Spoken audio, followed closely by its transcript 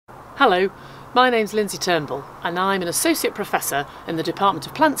Hello, my name's Lindsay Turnbull and I'm an Associate Professor in the Department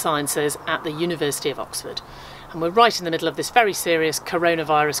of Plant Sciences at the University of Oxford. And we're right in the middle of this very serious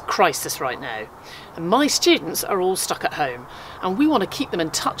coronavirus crisis right now. And my students are all stuck at home and we want to keep them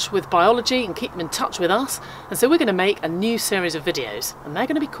in touch with biology and keep them in touch with us. And so we're going to make a new series of videos and they're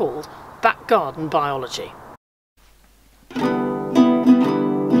going to be called Back Garden Biology.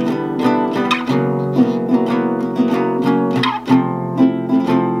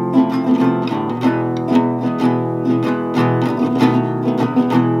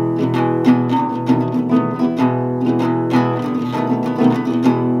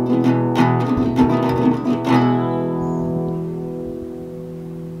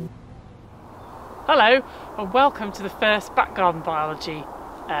 Hello and welcome to the first Back Garden Biology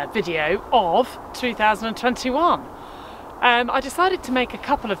video of 2021. I decided to make a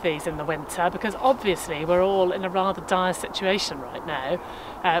couple of these in the winter because obviously we're all in a rather dire situation right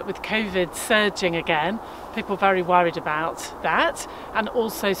now with COVID surging again. People are very worried about that, and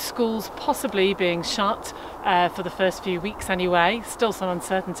also schools possibly being shut for the first few weeks anyway. Still some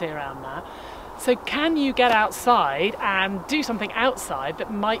uncertainty around that. So can you get outside and do something outside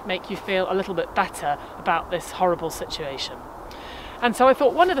that might make you feel a little bit better about this horrible situation? And so I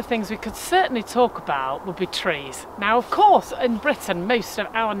thought one of the things we could certainly talk about would be trees. Now, of course, in Britain, most of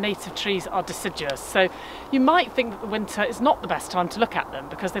our native trees are deciduous. So you might think that the winter is not the best time to look at them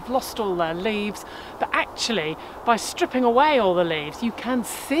because they've lost all their leaves. But actually, by stripping away all the leaves, you can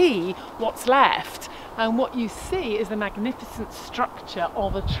see what's left. And what you see is the magnificent structure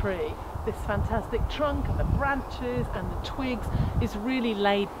of a tree. This fantastic trunk and the branches and the twigs is really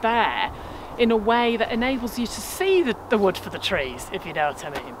laid bare in a way that enables you to see the wood for the trees, if you know what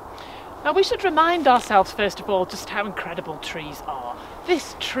I mean. Now we should remind ourselves first of all just how incredible trees are.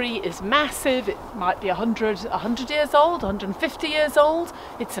 This tree is massive. It might be 100 years old, 150 years old.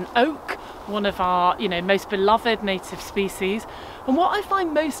 It's an oak, one of our most beloved native species. And what I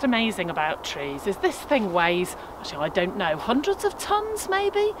find most amazing about trees is this thing weighs, actually I don't know, hundreds of tons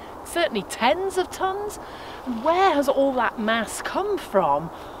maybe? Certainly tens of tons. And where has all that mass come from?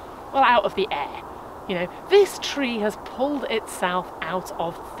 Well, out of the air. This tree has pulled itself out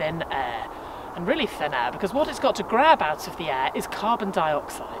of thin air. And really thin air, because what it's got to grab out of the air is carbon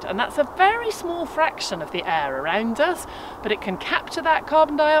dioxide. And that's a very small fraction of the air around us, but it can capture that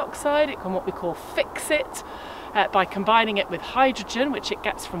carbon dioxide, it can what we call fix it, by combining it with hydrogen, which it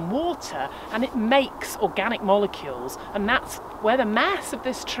gets from water, and it makes organic molecules, and that's where the mass of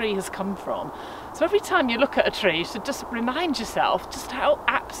this tree has come from. So every time you look at a tree, you should just remind yourself just how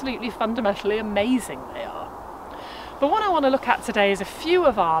absolutely fundamentally amazing they are. But what I want to look at today is a few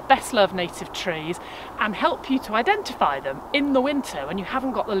of our best loved native trees and help you to identify them in the winter when you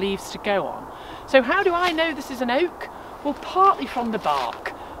haven't got the leaves to go on. So how do I know this is an oak? Well, partly from the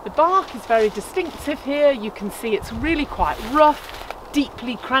bark. The bark is very distinctive here. You can see it's really quite rough,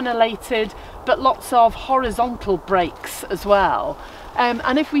 deeply crenulated, but lots of horizontal breaks as well.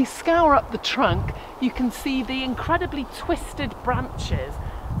 And if we scour up the trunk, you can see the incredibly twisted branches.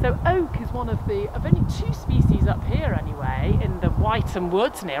 So oak is one of only two species up here anyway, in the Wytham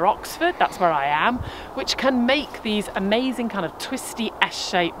Woods near Oxford, that's where I am, which can make these amazing kind of twisty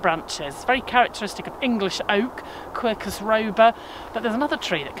S-shaped branches. It's very characteristic of English oak, Quercus robur, but there's another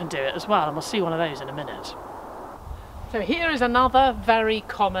tree that can do it as well, and we'll see one of those in a minute. So here is another very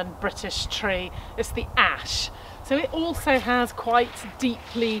common British tree. It's the ash. So it also has quite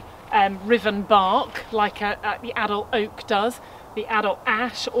deeply riven bark, like the adult oak does. The adult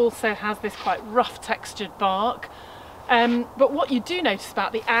ash also has this quite rough textured bark. But what you do notice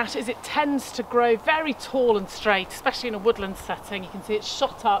about the ash is it tends to grow very tall and straight, especially in a woodland setting. You can see it's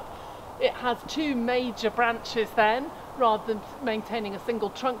shot up. It has two major branches then, rather than maintaining a single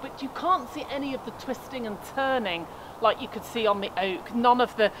trunk, but you can't see any of the twisting and turning like you could see on the oak. None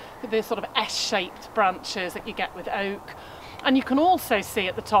of the sort of S-shaped branches that you get with oak. And you can also see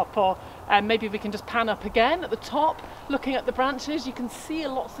at the top, or maybe we can just pan up again at the top, looking at the branches, you can see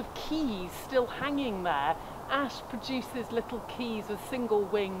lots of keys still hanging there. Ash produces little keys with single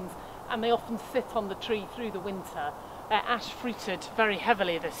wings, and they often sit on the tree through the winter. Ash fruited very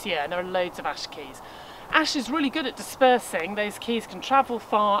heavily this year, and there are loads of ash keys. Ash is really good at dispersing. Those keys can travel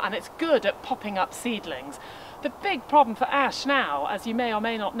far, and it's good at popping up seedlings. The big problem for ash now, as you may or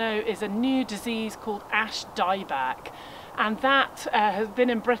may not know, is a new disease called ash dieback. And that has been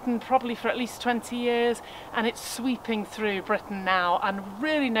in Britain probably for at least 20 years, and it's sweeping through Britain now, and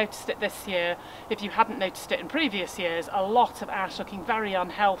really noticed it this year. If you hadn't noticed it in previous years, a lot of ash looking very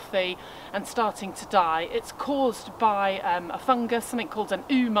unhealthy and starting to die. It's caused by a fungus, something called an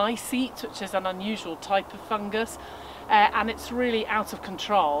oomycete, which is an unusual type of fungus. and it's really out of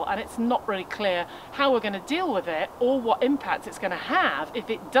control, and it's not really clear how we're going to deal with it or what impact it's going to have if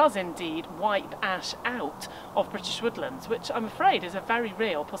it does indeed wipe ash out of British woodlands, which I'm afraid is a very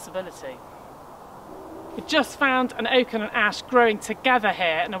real possibility. We just found an oak and an ash growing together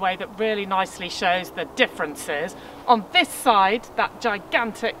here in a way that really nicely shows the differences. On this side, that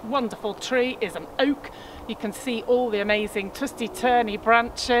gigantic, wonderful tree is an oak. You can see all the amazing twisty-turny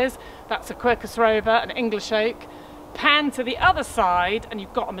branches. That's a Quercus rover, an English oak. Pan to the other side and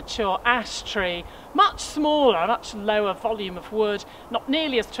you've got a mature ash tree, much smaller, much lower volume of wood, not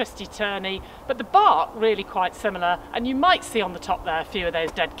nearly as twisty-turny, but the bark really quite similar, and you might see on the top there a few of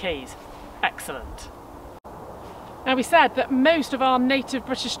those dead keys. Excellent. Now, we said that most of our native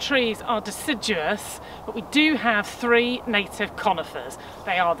British trees are deciduous, but we do have 3 native conifers.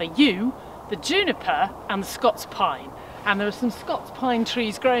 They are the yew, the juniper and the Scots pine. And there are some Scots pine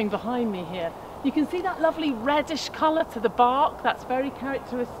trees growing behind me here. You can see that lovely reddish colour to the bark, that's very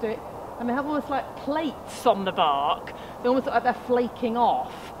characteristic. And they have almost like plates on the bark. They almost look like they're flaking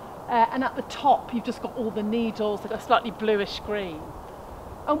off. And at the top you've just got all the needles that are slightly bluish green.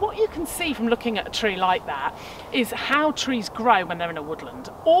 And what you can see from looking at a tree like that is how trees grow when they're in a woodland.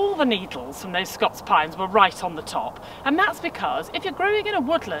 All the needles from those Scots pines were right on the top, and that's because if you're growing in a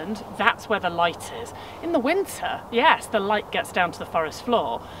woodland, that's where the light is. In the winter, yes, the light gets down to the forest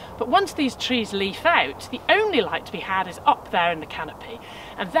floor, but once these trees leaf out, the only light to be had is up there in the canopy,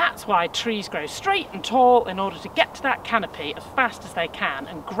 and that's why trees grow straight and tall in order to get to that canopy as fast as they can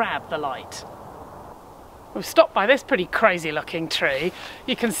and grab the light. We've stopped by this pretty crazy looking tree.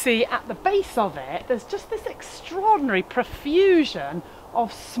 You can see at the base of it there's just this extraordinary profusion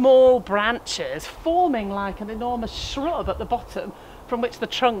of small branches forming like an enormous shrub at the bottom, from which the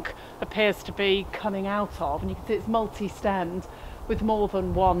trunk appears to be coming out of, and you can see it's multi-stemmed with more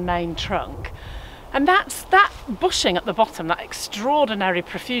than one main trunk. And that bushing at the bottom, that extraordinary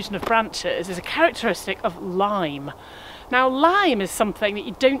profusion of branches, is a characteristic of lime. Now, lime is something that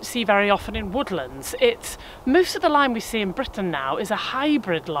you don't see very often in woodlands. Most of the lime we see in Britain now is a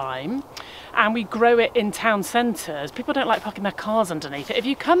hybrid lime, and we grow it in town centres. People don't like parking their cars underneath it. If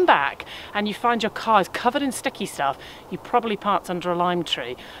you come back and you find your car is covered in sticky stuff, you probably parked under a lime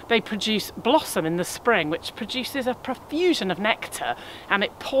tree. They produce blossom in the spring, which produces a profusion of nectar, and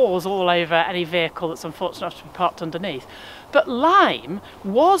it pours all over any vehicle that's unfortunate enough to be parked underneath. But lime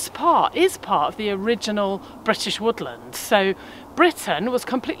is part of the original British woodlands. So Britain was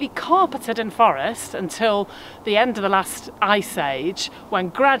completely carpeted in forest until the end of the last ice age, when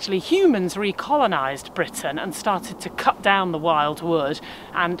gradually humans recolonised Britain and started to cut down the wild wood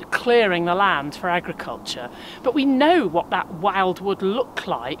and clearing the land for agriculture. But we know what that wild wood looked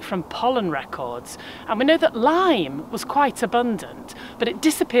like from pollen records, and we know that lime was quite abundant, but it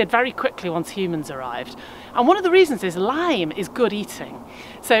disappeared very quickly once humans arrived. And one of the reasons is lime is good eating.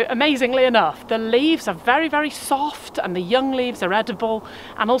 So amazingly enough, the leaves are very, very soft, and the young leaves are edible,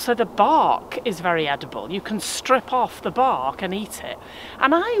 and also the bark is very edible. You can strip off the bark and eat it.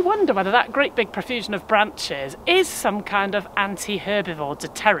 And I wonder whether that great big profusion of branches is some kind of anti-herbivore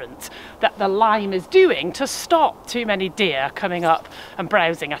deterrent that the lime is doing to stop too many deer coming up and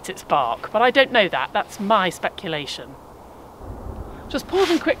browsing at its bark. But I don't know that. That's my speculation. Just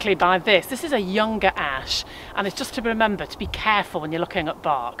pausing quickly by this is a younger ash, and it's just to remember to be careful when you're looking at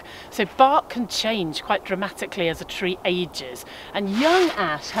bark. So bark can change quite dramatically as a tree ages, and young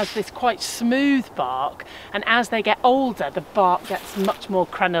ash has this quite smooth bark, and as they get older the bark gets much more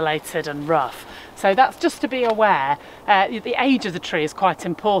crenulated and rough. So that's just to be aware. The age of the tree is quite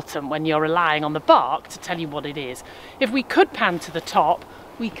important when you're relying on the bark to tell you what it is. If we could pan to the top,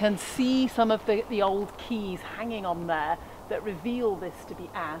 we can see some of the old keys hanging on there that reveal this to be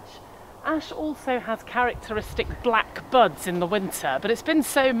ash. Ash also has characteristic black buds in the winter, but it's been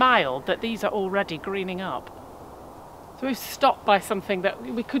so mild that these are already greening up. So we've stopped by something that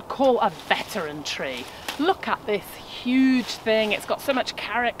we could call a veteran tree. Look at this huge thing, it's got so much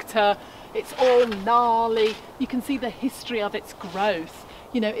character, it's all gnarly, you can see the history of its growth.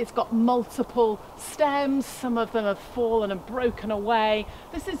 You know, it's got multiple stems, some of them have fallen and broken away.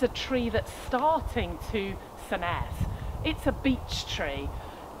 This is a tree that's starting to senesce. It's a beech tree.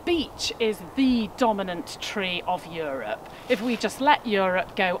 Beech is the dominant tree of Europe. If we just let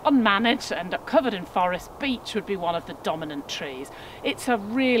Europe go unmanaged and end up covered in forest, beech would be one of the dominant trees. It's a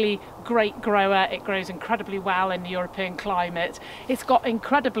really great grower. It grows incredibly well in the European climate. It's got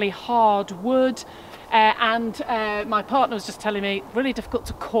incredibly hard wood. My partner was just telling me, really difficult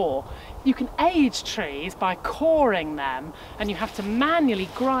to core. You can age trees by coring them, and you have to manually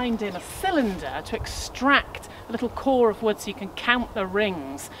grind in a cylinder to extract a little core of wood so you can count the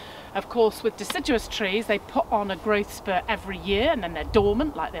rings. Of course, with deciduous trees, they put on a growth spurt every year and then they're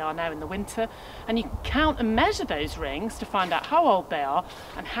dormant like they are now in the winter, and you can count and measure those rings to find out how old they are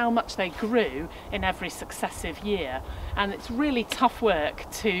and how much they grew in every successive year. And it's really tough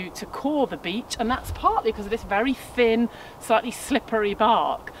work to core the beech, and that's partly because of this very thin, slightly slippery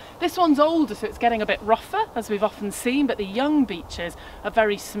bark. This one's older, so it's getting a bit rougher, as we've often seen, but the young beeches are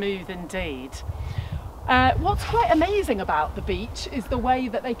very smooth indeed. What's quite amazing about the beech is the way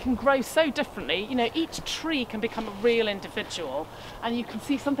that they can grow so differently. You know, each tree can become a real individual, and you can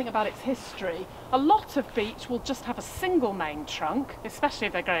see something about its history. A lot of beech will just have a single main trunk, especially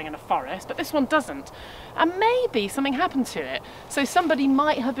if they're growing in a forest, but this one doesn't. And maybe something happened to it. So somebody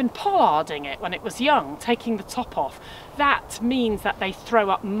might have been pollarding it when it was young, taking the top off. That means that they throw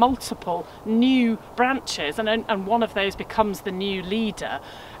up multiple new branches, and one of those becomes the new leader.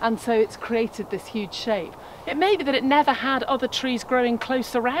 And so it's created this huge shape. It may be that it never had other trees growing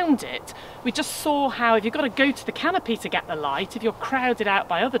close around it. We just saw how if you've got to go to the canopy to get the light, if you're crowded out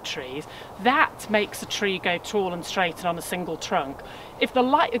by other trees, that makes a tree go tall and straight and on a single trunk. If the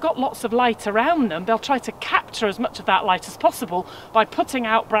light, you've got lots of light around them, they'll try to capture as much of that light as possible by putting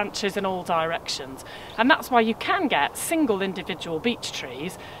out branches in all directions. And that's why you can get single individual beech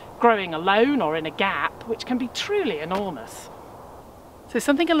trees growing alone or in a gap, which can be truly enormous. So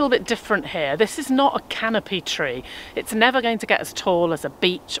something a little bit different here. This is not a canopy tree. It's never going to get as tall as a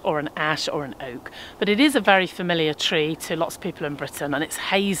beech or an ash or an oak, but it is a very familiar tree to lots of people in Britain, and it's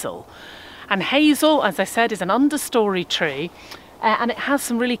hazel. And hazel, as I said, is an understory tree, and it has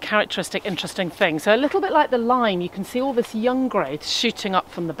some really characteristic, interesting things. So a little bit like the lime, you can see all this young growth shooting up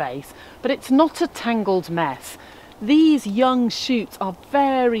from the base, but it's not a tangled mess. These young shoots are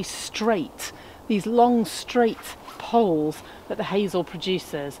very straight, these long straight poles that the hazel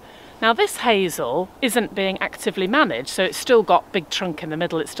produces. Now this hazel isn't being actively managed, so it's still got big trunk in the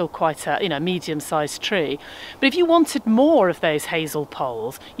middle, it's still quite a medium-sized tree. But if you wanted more of those hazel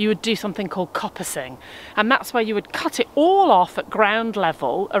poles, you would do something called coppicing, and that's where you would cut it all off at ground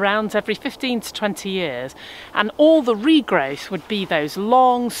level around every 15 to 20 years, and all the regrowth would be those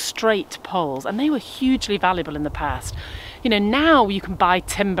long straight poles, and they were hugely valuable in the past. You know, now you can buy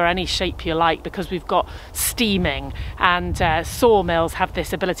timber any shape you like because we've got steaming, and sawmills have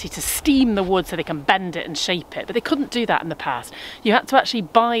this ability to steam the wood so they can bend it and shape it, but they couldn't do that in the past. You had to actually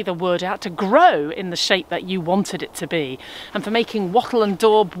buy the wood, it had to grow in the shape that you wanted it to be. And for making wattle and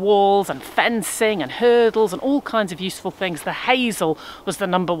daub walls and fencing and hurdles and all kinds of useful things, the hazel was the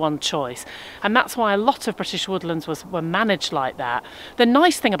 #1 choice. And that's why a lot of British woodlands were managed like that. The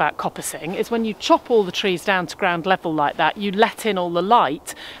nice thing about coppicing is when you chop all the trees down to ground level like that, you let in all the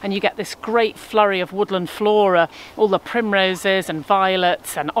light and you get this great flurry of woodland flora, all the primroses and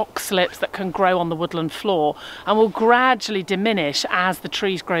violets and oxlips that can grow on the woodland floor and will gradually diminish as the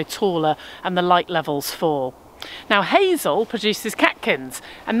trees grow taller and the light levels fall. Now hazel produces catkins,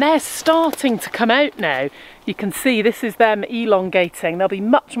 and they're starting to come out now. You can see this is them elongating. They'll be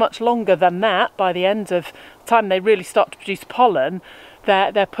much, much longer than that by the end of the time they really start to produce pollen.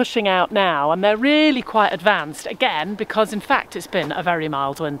 They're pushing out now, and they're really quite advanced, again, because in fact it's been a very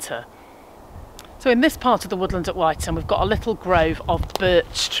mild winter. So in this part of the woodland at Wytham, we've got a little grove of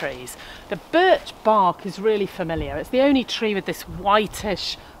birch trees. The birch bark is really familiar. It's the only tree with this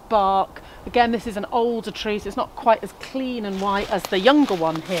whitish bark. Again, this is an older tree, so it's not quite as clean and white as the younger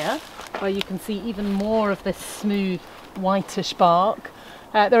one here, where you can see even more of this smooth whitish bark.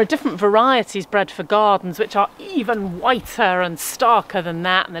 There are different varieties bred for gardens which are even whiter and starker than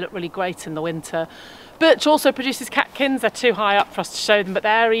that, and they look really great in the winter. Birch also produces catkins. They're too high up for us to show them, but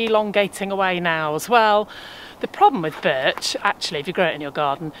they're elongating away now as well. The problem with birch, actually, if you grow it in your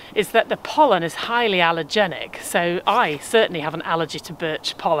garden, is that the pollen is highly allergenic. So I certainly have an allergy to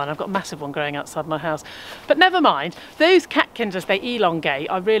birch pollen. I've got a massive one growing outside my house. But never mind, those catkins, as they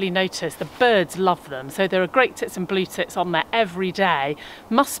elongate, I really notice the birds love them. So there are great tits and blue tits on there every day.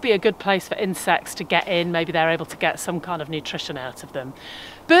 Must be a good place for insects to get in. Maybe they're able to get some kind of nutrition out of them.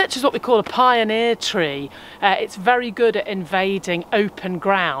 Birch is what we call a pioneer tree. It's very good at invading open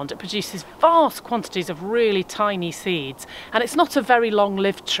ground. It produces vast quantities of really tiny seeds, and it's not a very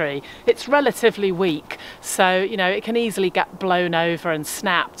long-lived tree. It's relatively weak, so you know it can easily get blown over and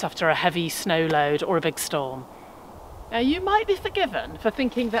snapped after a heavy snow load or a big storm. Now you might be forgiven for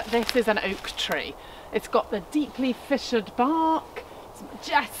thinking that this is an oak tree. It's got the deeply fissured bark, it's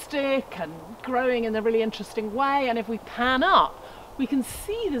majestic and growing in a really interesting way, and if we pan up, we can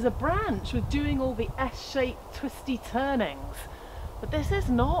see there's a branch with doing all the S-shaped twisty turnings. But this is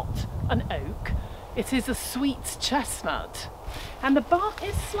not an oak. It is a sweet chestnut. And the bark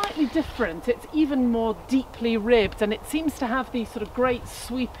is slightly different. It's even more deeply ribbed, and it seems to have these sort of great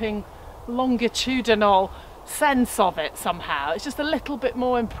sweeping longitudinal sense of it somehow. It's just a little bit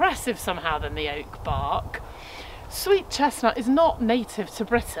more impressive somehow than the oak bark. Sweet chestnut is not native to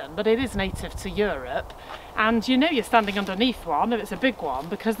Britain, but it is native to Europe. And you know you're standing underneath one if it's a big one,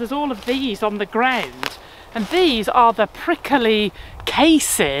 because there's all of these on the ground. And these are the prickly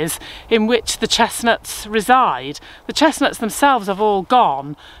cases in which the chestnuts reside. The chestnuts themselves have all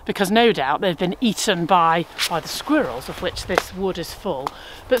gone because no doubt they've been eaten by the squirrels, of which this wood is full.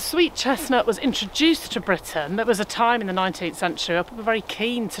 But sweet chestnut was introduced to Britain. There was a time in the 19th century where people were very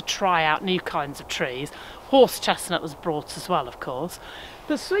keen to try out new kinds of trees. Horse chestnut was brought as well, of course.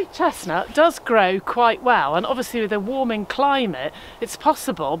 The sweet chestnut does grow quite well, and obviously with a warming climate it's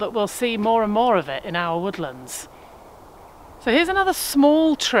possible that we'll see more and more of it in our woodlands. So here's another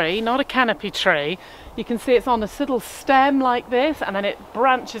small tree, not a canopy tree. You can see it's on a little stem like this, and then it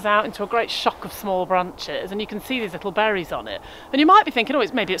branches out into a great shock of small branches, and you can see these little berries on it. And you might be thinking, oh,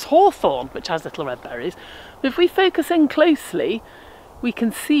 maybe it's hawthorn, which has little red berries. But if we focus in closely, we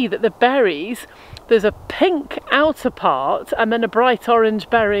can see that the berries, there's a pink outer part and then a bright orange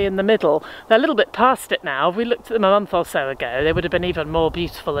berry in the middle. They're a little bit past it now. If we looked at them a month or so ago, they would have been even more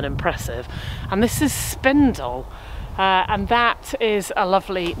beautiful and impressive. And this is spindle, and that is a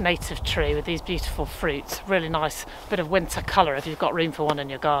lovely native tree with these beautiful fruits. Really nice bit of winter colour if you've got room for one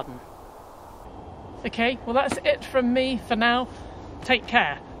in your garden. Okay, well that's it from me for now. Take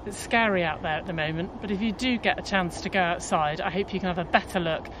care. It's scary out there at the moment, but if you do get a chance to go outside, I hope you can have a better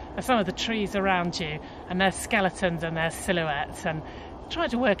look at some of the trees around you and their skeletons and their silhouettes, and try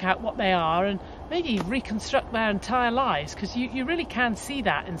to work out what they are and maybe reconstruct their entire lives, because you really can see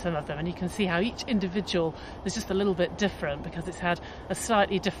that in some of them, and you can see how each individual is just a little bit different because it's had a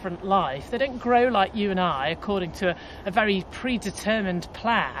slightly different life. They don't grow like you and I according to a very predetermined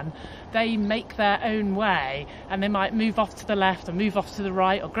plan. They make their own way, and they might move off to the left or move off to the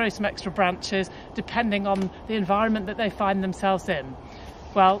right or grow some extra branches depending on the environment that they find themselves in.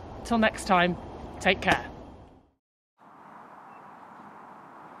 Well, till next time, take care.